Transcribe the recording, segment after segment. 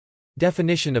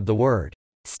Definition of the word.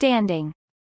 Standing.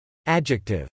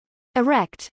 Adjective.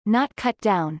 Erect, not cut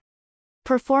down.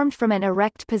 Performed from an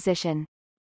erect position.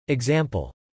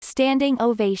 Example. Standing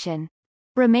ovation.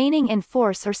 Remaining in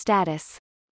force or status.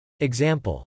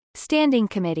 Example. Standing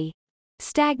committee.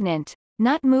 Stagnant,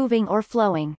 not moving or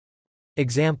flowing.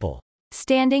 Example.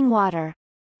 Standing water.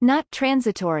 Not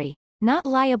transitory, not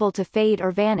liable to fade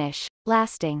or vanish,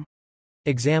 lasting.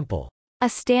 Example. A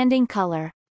standing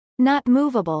color. Not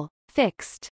movable,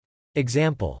 fixed.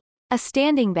 Example. A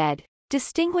standing bed,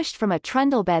 distinguished from a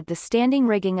trundle bed, the standing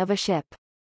rigging of a ship.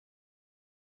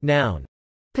 Noun.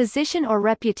 Position or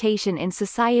reputation in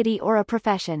society or a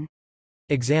profession.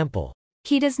 Example.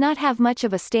 He does not have much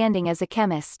of a standing as a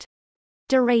chemist.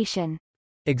 Duration.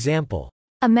 Example.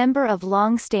 A member of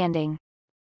long standing.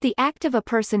 The act of a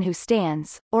person who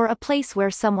stands, or a place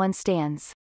where someone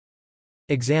stands.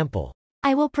 Example.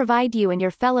 I will provide you and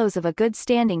your fellows of a good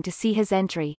standing to see his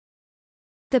entry.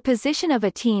 The position of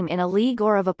a team in a league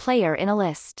or of a player in a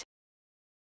list.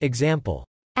 Example.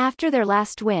 After their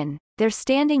last win, their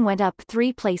standing went up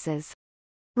 3 places.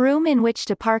 Room in which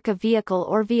to park a vehicle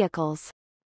or vehicles.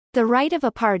 The right of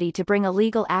a party to bring a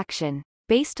legal action,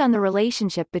 based on the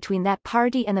relationship between that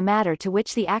party and the matter to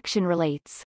which the action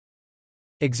relates.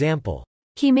 Example.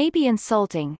 He may be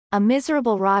insulting, a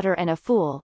miserable rotter and a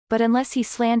fool, but unless he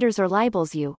slanders or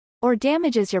libels you, or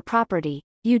damages your property,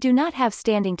 you do not have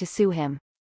standing to sue him.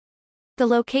 The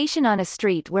location on a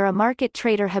street where a market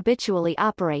trader habitually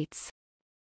operates.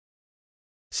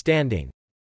 Standing.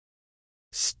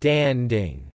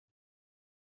 Standing.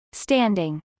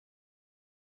 Standing.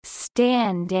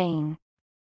 Standing.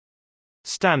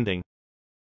 Standing.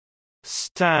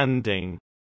 Standing.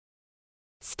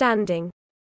 Standing.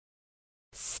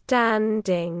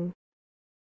 Standing.